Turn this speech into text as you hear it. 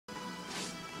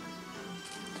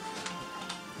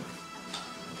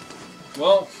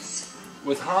Well,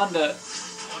 with Honda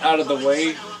out of the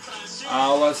way,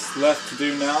 all that's left to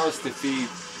do now is defeat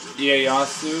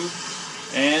Ieyasu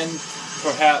and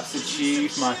perhaps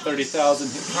achieve my 30,000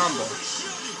 hit combo.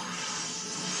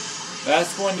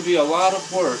 That's going to be a lot of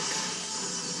work,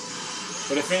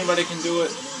 but if anybody can do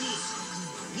it,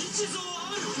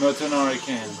 Motonari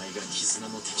can.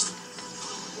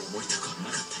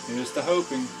 Here's to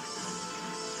hoping.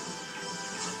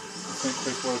 Let's make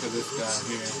quick work of this guy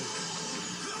here.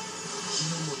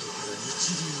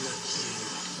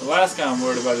 The last guy I'm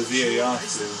worried about is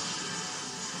Ieyasu.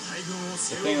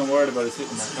 The thing I'm worried about is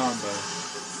hitting my combo.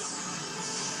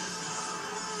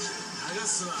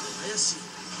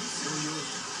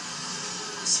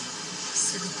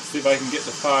 See if I can get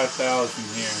to 5,000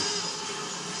 here.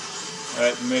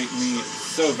 That'd make me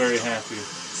so very happy.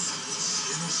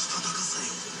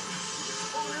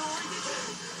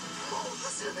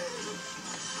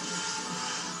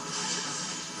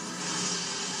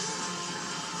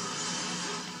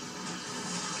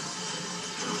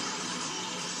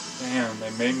 Damn,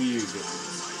 they made me use it.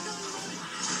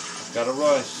 I've got to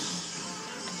rush.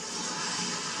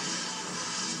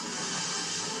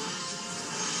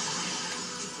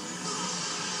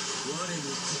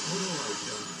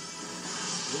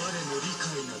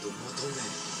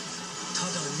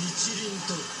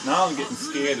 Now I'm getting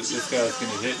scared that this guy's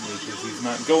going to hit me because he's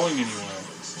not going anywhere.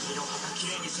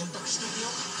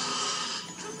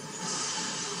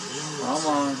 Come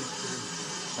on.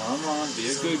 Come on, be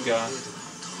a good guy.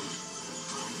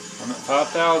 I'm at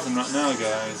 5,000 right now,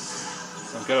 guys.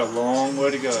 I've got a long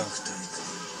way to go.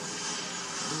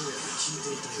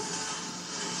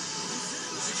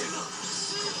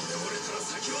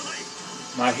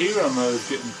 My hero mode is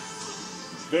getting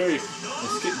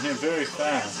here very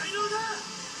fast.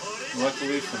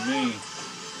 Luckily for me.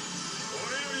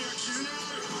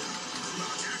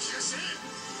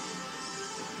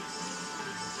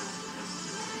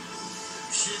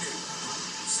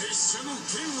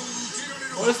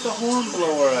 Where's the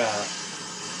hornblower at?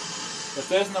 If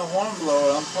there's no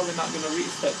hornblower, I'm probably not going to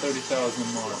reach that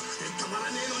 30,000 mark.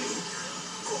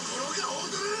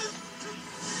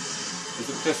 Is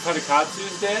it because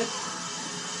Tadakatsu's dead?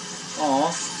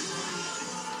 Aw.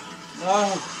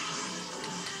 No.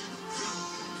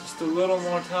 Just a little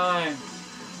more time.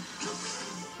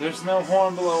 There's no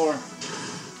hornblower.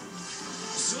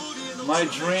 My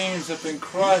dreams have been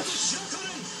crushed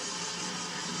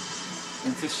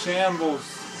into shambles.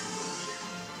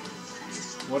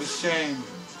 What a shame.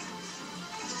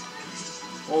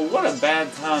 Well, what a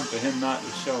bad time for him not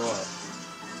to show up.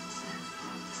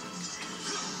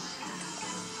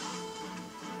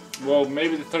 Well,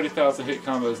 maybe the 30,000 hit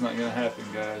combo is not going to happen,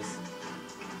 guys.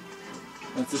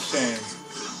 That's a shame.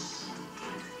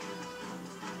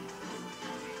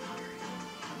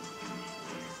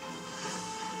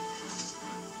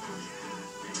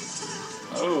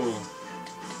 Oh.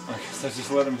 I guess I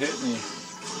just let him hit me.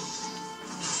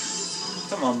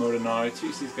 Come on, Motonari,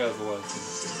 teach these guys a lesson.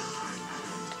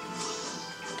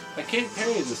 I can't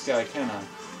parry this guy, can I?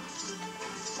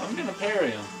 I'm gonna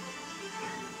parry him.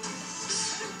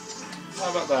 How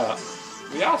about that?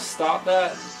 Will y'all stop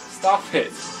that? Stop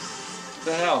it. What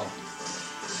the hell?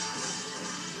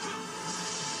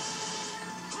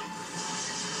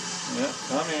 Yep,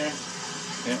 come here.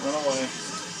 Can't run away.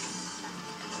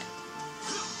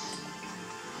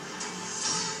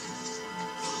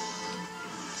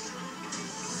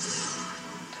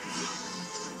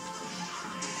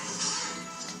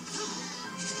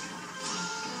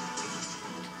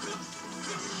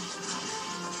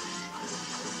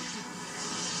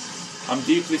 I'm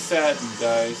deeply saddened,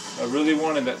 guys. I really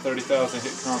wanted that 30,000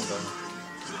 hit combo.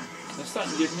 They're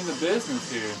starting to give me the business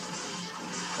here.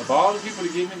 Of all the people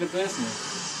to give me the business,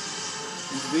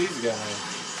 it's these guys.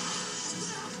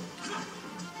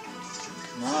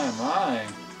 My.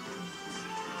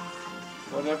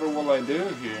 Whatever will I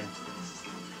do here?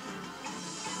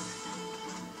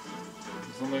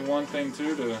 There's only one thing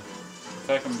to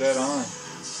attack them dead on.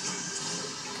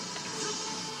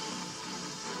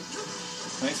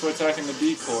 Thanks for attacking the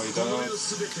decoy, dog.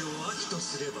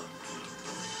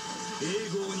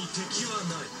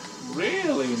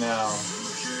 Really now?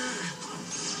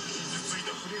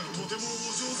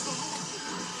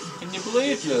 Can you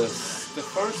believe this? The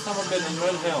first time I've been in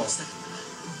red health.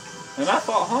 And I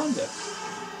fought Honda.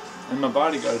 And my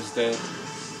bodyguard is dead.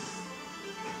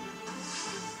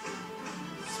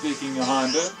 Speaking of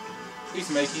Honda, he's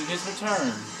making his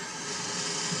return.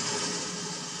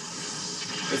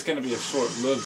 It's going to be a short-lived